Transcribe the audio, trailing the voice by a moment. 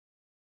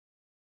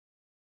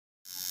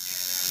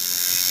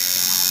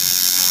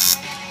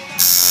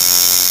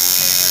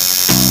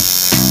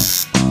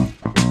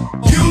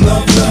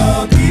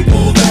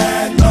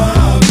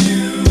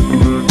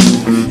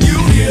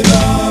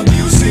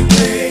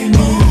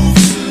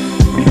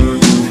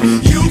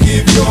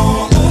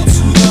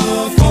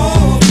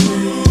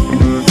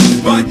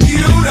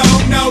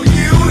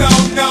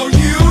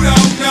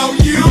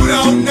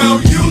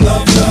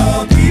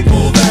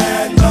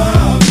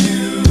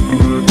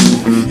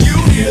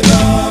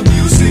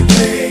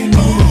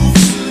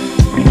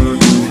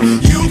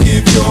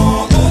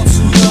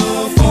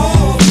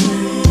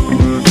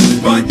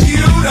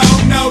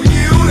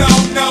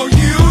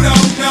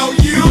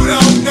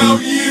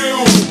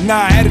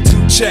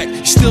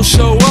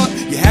up,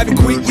 you haven't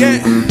quit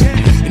yet.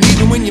 And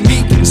even when you're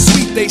meek and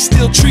sweet, they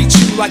still treat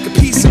you like a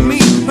piece of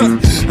meat.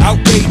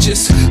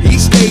 Outrageous,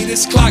 each day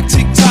this clock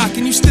tick-tock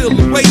and you still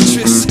a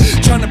waitress,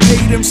 trying to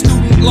pay them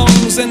student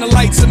loans and the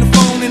lights and the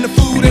phone and the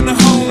food and the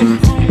home.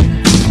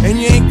 And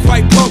you ain't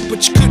quite broke,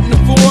 but you couldn't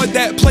afford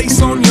that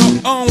place on your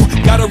own.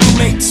 Got a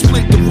roommate to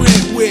split the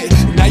rent with,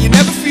 now you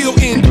never feel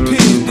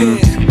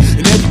independent,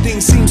 and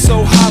everything seems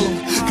so hollow.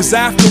 Cause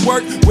after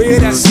work,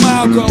 where'd that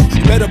smile go?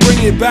 Better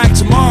bring it back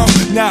tomorrow.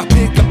 Now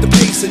pick up the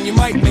pace and you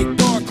might make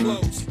door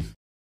close.